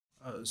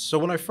So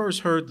when I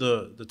first heard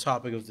the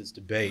topic of this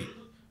debate,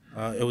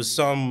 it was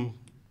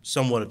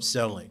somewhat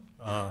upsetting.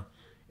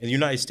 In the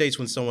United States,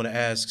 when someone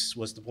asks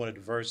what's the point of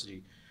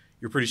diversity,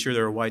 you're pretty sure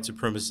they're a white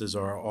supremacist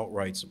or an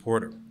alt-right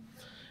supporter.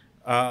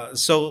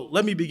 So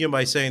let me begin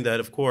by saying that,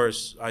 of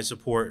course, I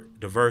support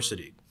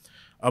diversity.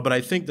 But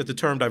I think that the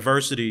term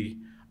diversity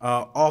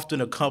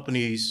often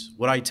accompanies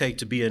what I take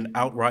to be an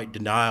outright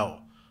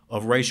denial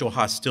of racial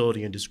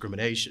hostility and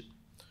discrimination.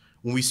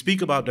 When we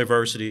speak about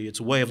diversity,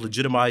 it's a way of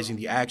legitimizing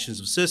the actions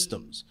of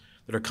systems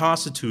that are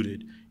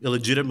constituted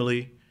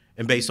illegitimately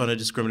and based on a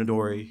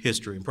discriminatory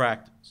history and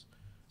practice.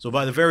 So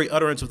by the very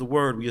utterance of the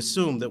word, we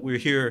assume that we're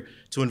here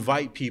to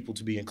invite people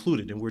to be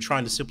included, and we're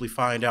trying to simply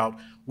find out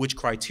which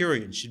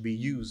criterion should be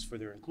used for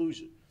their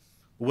inclusion.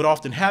 But what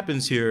often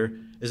happens here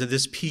is that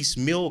this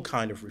piecemeal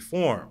kind of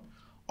reform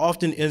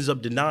often ends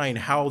up denying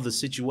how the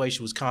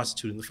situation was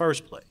constituted in the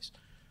first place,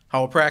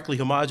 how a practically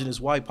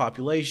homogeneous white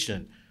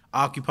population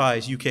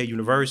occupies UK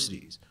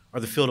universities or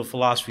the field of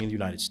philosophy in the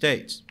United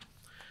States.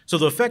 So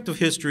the effective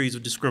histories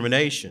of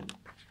discrimination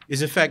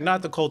is in fact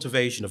not the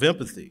cultivation of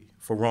empathy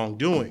for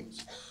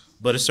wrongdoings,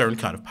 but a certain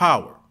kind of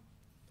power.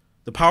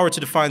 The power to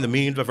define the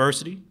meaning of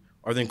diversity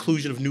or the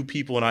inclusion of new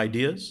people and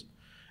ideas,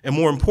 and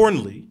more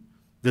importantly,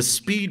 the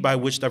speed by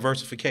which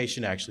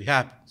diversification actually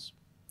happens.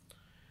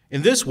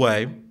 In this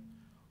way,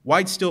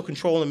 whites still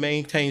control and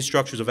maintain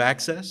structures of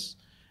access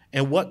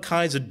and what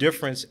kinds of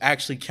difference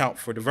actually count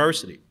for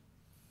diversity.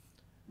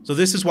 So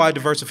this is why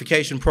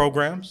diversification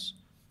programs,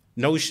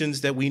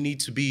 notions that we need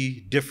to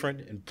be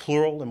different and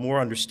plural and more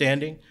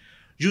understanding,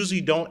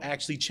 usually don't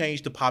actually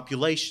change the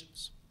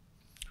populations.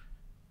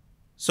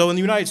 So in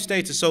the United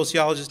States, a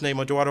sociologist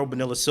named Eduardo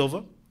Bonilla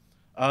Silva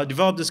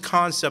developed this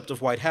concept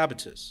of white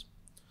habitus.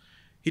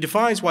 He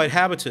defines white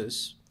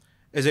habitus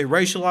as a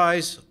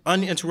racialized,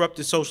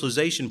 uninterrupted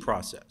socialization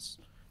process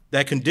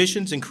that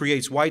conditions and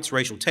creates whites'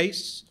 racial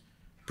tastes,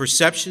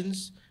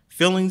 perceptions,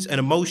 feelings, and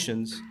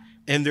emotions,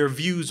 and their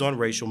views on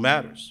racial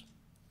matters.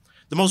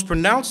 The most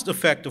pronounced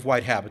effect of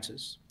white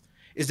habitus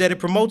is that it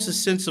promotes a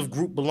sense of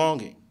group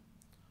belonging,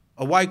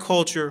 a white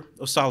culture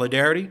of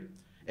solidarity,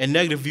 and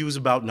negative views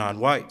about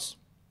non-whites.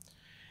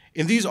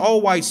 In these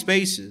all-white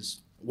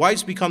spaces,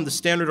 whites become the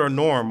standard or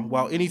norm,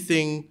 while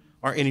anything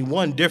or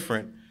anyone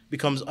different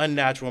becomes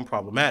unnatural and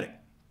problematic.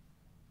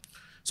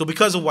 So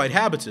because of white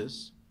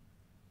habitus,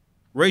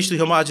 racially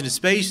homogeneous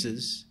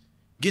spaces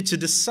get to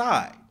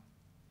decide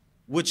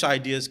which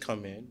ideas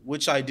come in,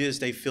 which ideas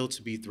they feel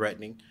to be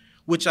threatening,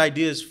 which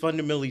ideas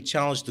fundamentally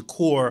challenge the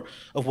core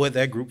of what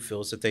that group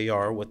feels that they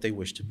are or what they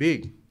wish to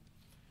be.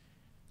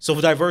 So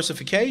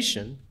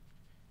diversification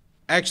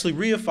actually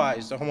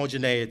reifies the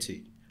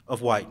homogeneity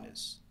of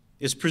whiteness.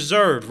 It's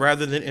preserved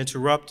rather than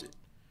interrupted.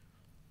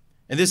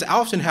 And this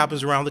often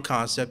happens around the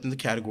concept and the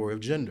category of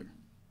gender.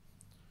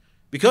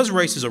 Because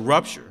race is a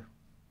rupture,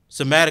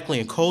 somatically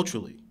and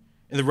culturally,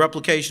 in the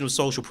replication of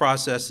social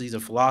processes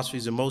and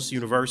philosophies in most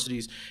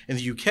universities in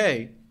the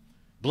UK,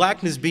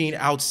 blackness being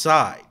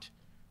outside,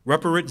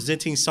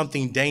 representing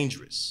something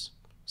dangerous,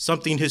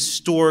 something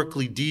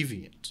historically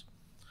deviant,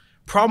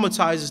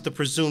 problematizes the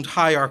presumed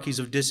hierarchies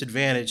of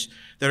disadvantage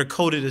that are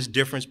coded as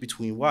difference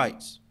between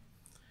whites.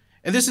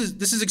 And this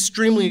is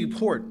extremely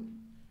important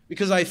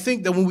because I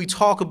think that when we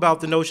talk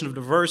about the notion of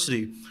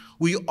diversity,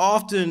 we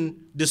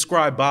often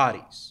describe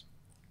bodies,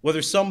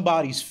 whether some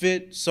bodies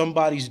fit, some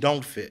bodies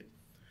don't fit.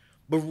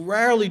 But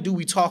rarely do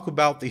we talk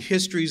about the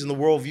histories and the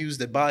worldviews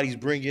that bodies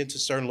bring into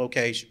certain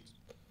locations.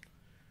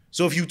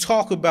 So if you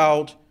talk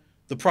about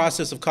the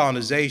process of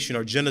colonization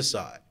or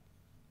genocide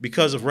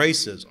because of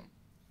racism,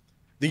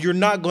 then you're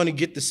not going to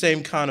get the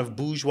same kind of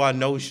bourgeois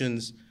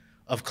notions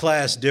of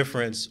class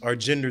difference or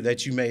gender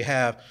that you may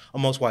have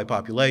amongst white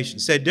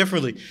populations. Said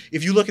differently,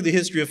 if you look at the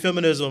history of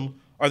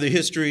feminism or the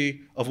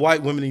history of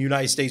white women in the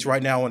United States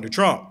right now under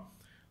Trump,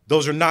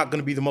 those are not going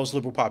to be the most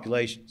liberal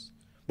populations.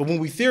 But when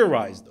we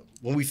theorize them,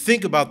 when we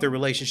think about their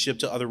relationship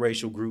to other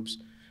racial groups,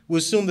 we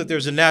assume that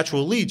there's a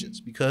natural allegiance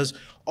because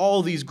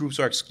all these groups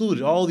are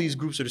excluded, all these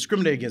groups are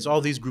discriminated against,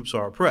 all these groups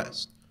are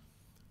oppressed.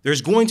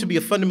 There's going to be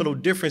a fundamental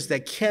difference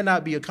that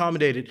cannot be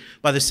accommodated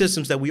by the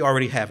systems that we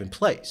already have in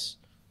place.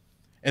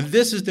 And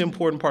this is the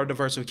important part of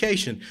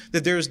diversification,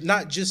 that there's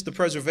not just the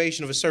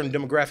preservation of a certain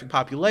demographic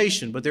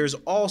population, but there's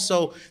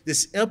also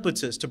this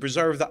impetus to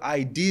preserve the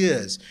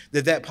ideas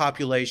that that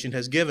population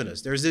has given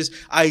us. There's this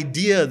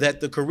idea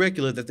that the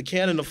curricula, that the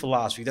canon of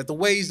philosophy, that the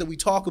ways that we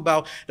talk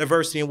about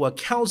diversity and what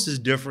counts as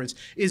difference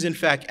is in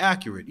fact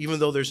accurate, even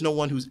though there's no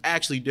one who's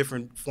actually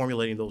different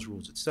formulating those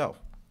rules itself.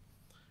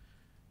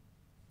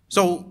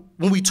 So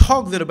when we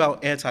talk then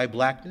about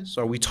anti-blackness,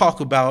 or we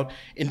talk about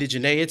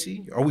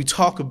indigeneity, or we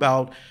talk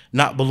about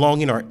not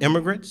belonging or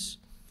immigrants,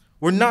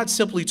 we're not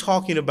simply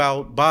talking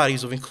about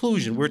bodies of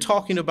inclusion. We're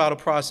talking about a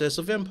process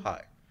of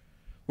empire.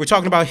 We're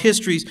talking about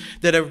histories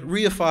that have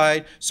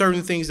reified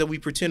certain things that we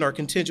pretend are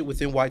contingent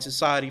within white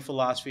society,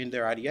 philosophy, and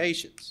their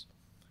ideations.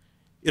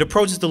 It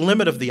approaches the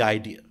limit of the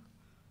idea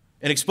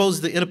and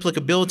exposes the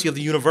inapplicability of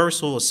the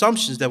universal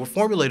assumptions that were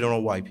formulated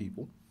on white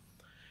people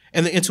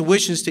and the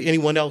intuitions to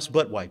anyone else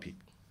but white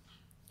people.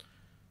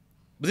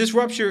 But this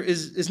rupture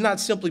is not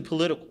simply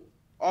political.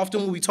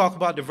 Often when we talk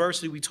about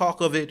diversity, we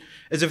talk of it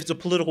as if it's a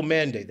political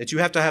mandate, that you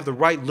have to have the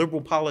right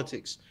liberal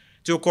politics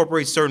to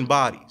incorporate certain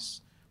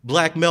bodies,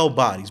 black male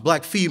bodies,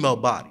 black female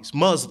bodies,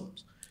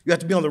 Muslims. You have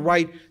to be on the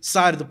right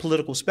side of the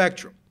political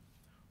spectrum.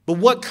 But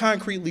what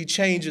concretely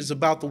changes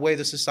about the way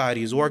the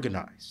society is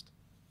organized?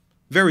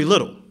 Very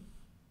little.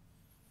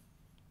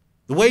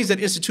 The ways that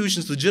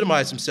institutions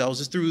legitimize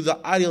themselves is through the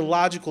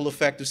ideological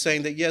effect of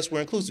saying that, yes,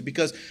 we're inclusive,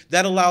 because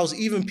that allows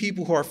even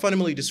people who are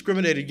fundamentally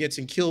discriminated against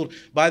and killed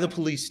by the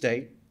police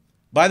state,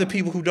 by the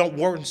people who don't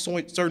warrant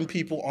certain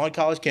people on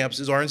college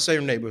campuses or in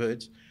certain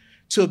neighborhoods,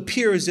 to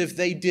appear as if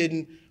they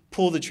didn't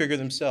pull the trigger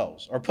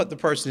themselves or put the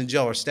person in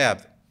jail or stab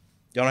them.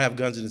 Y'all don't have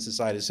guns in the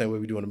society the same way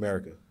we do in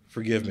America.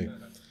 Forgive me.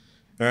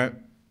 All right?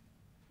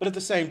 But at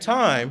the same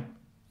time,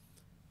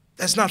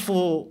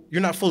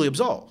 you're not fully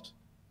absolved.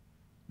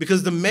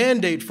 Because the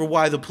mandate for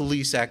why the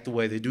police act the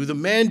way they do, the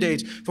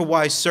mandate for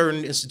why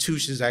certain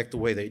institutions act the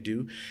way they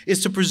do,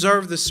 is to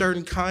preserve the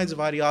certain kinds of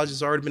ideologies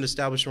that have already been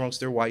established amongst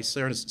their white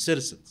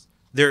citizens,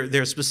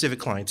 their specific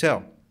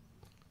clientele.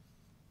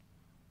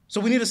 So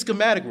we need a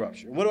schematic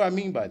rupture. What do I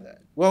mean by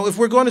that? Well, if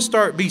we're going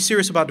to be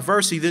serious about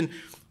diversity, then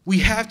we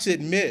have to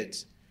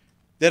admit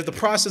that the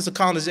process of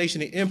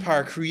colonization and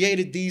empire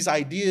created these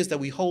ideas that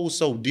we hold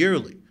so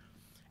dearly,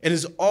 and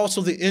is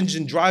also the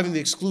engine driving the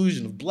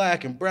exclusion of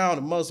black and brown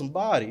and Muslim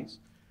bodies,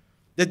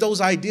 that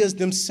those ideas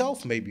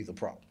themselves may be the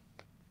problem.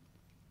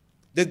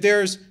 That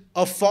there's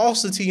a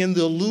falsity in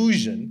the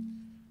illusion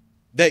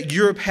that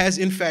Europe has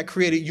in fact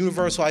created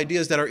universal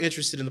ideas that are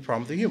interested in the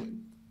problem of the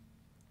human.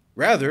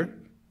 Rather,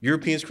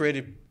 Europeans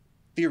created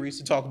theories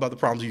to talk about the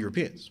problems of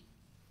Europeans.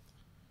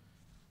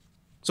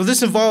 So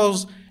this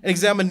involves an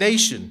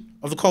examination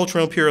of the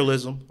cultural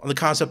imperialism on the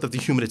concept of the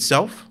human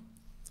itself,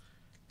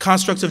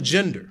 constructs of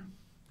gender,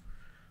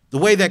 the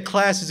way that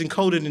class is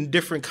encoded in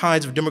different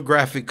kinds of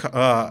demographic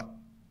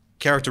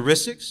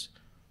characteristics,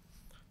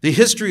 the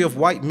history of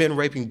white men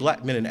raping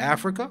black men in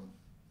Africa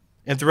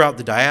and throughout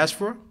the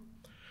diaspora,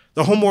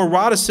 the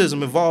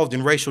homoeroticism involved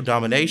in racial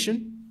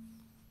domination,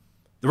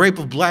 the rape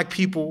of black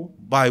people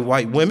by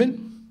white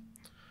women,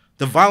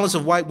 the violence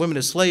of white women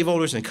as slave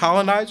owners and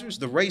colonizers,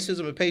 the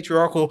racism and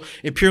patriarchal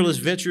imperialist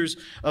ventures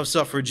of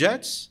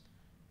suffragettes,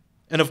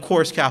 and of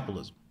course,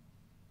 capitalism.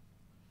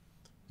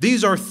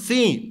 These are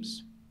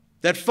themes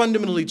that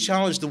fundamentally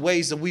challenge the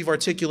ways that we've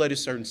articulated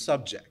certain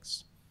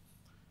subjects.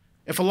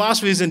 And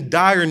philosophy is in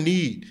dire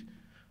need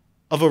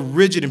of a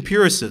rigid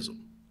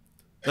empiricism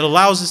that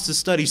allows us to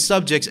study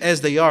subjects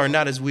as they are and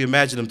not as we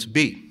imagine them to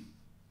be.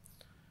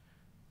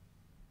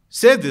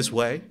 Said this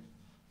way,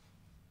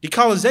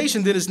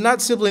 decolonization then is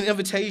not simply an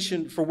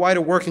invitation for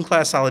wider working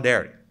class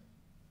solidarity.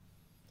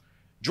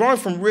 Drawing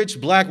from rich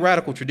black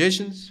radical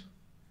traditions,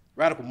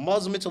 radical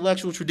Muslim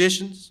intellectual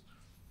traditions,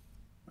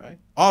 right?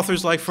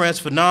 Authors like Frantz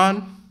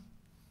Fanon,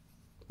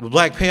 the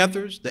Black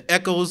Panthers, the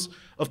echoes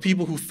of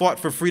people who fought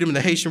for freedom in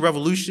the Haitian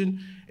Revolution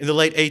in the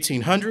late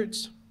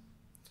 1800s.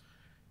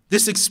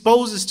 This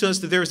exposes to us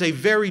that there is a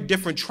very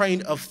different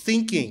train of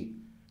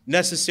thinking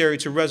necessary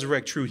to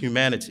resurrect true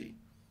humanity.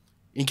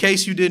 In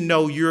case you didn't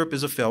know, Europe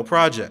is a failed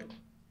project.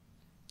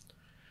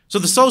 So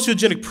the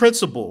sociogenic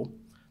principle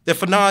that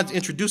Fanon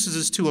introduces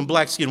us to in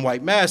Black Skin,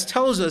 White Mask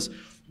tells us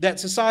that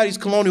society's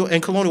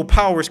colonial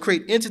powers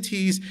create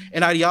entities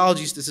and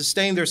ideologies to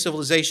sustain their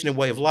civilization and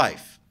way of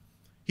life.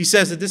 He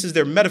says that this is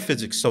their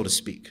metaphysics, so to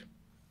speak.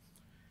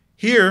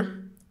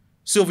 Here,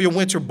 Sylvia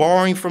Wynter,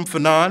 borrowing from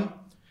Fanon,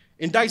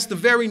 indicts the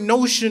very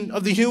notion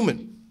of the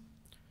human,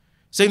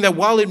 saying that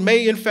while it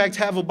may in fact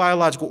have a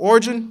biological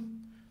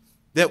origin,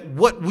 that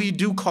what we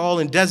do call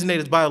and designate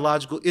as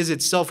biological is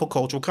itself a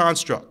cultural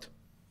construct.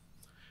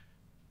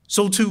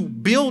 So to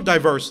build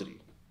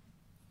diversity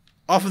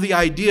off of the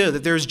idea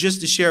that there's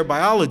just a shared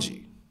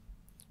biology,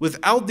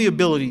 without the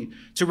ability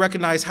to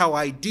recognize how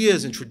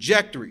ideas and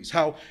trajectories,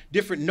 how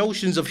different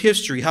notions of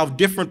history, how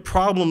different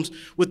problems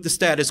with the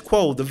status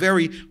quo, the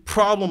very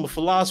problem of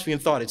philosophy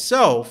and thought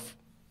itself,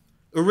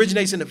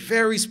 originates in a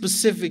very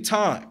specific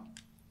time,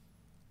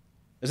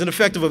 as an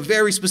effect of a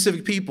very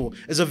specific people,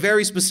 as a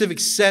very specific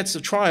sets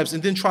of triumphs,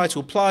 and then try to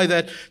apply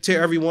that to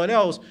everyone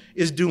else,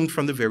 is doomed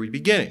from the very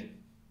beginning.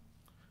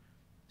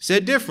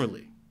 Said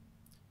differently,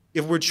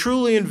 if we're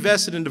truly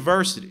invested in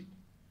diversity,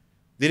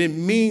 then it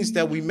means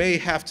that we may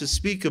have to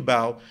speak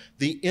about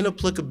the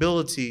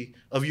inapplicability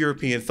of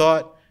European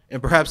thought and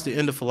perhaps the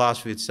end of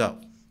philosophy itself.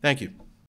 Thank you.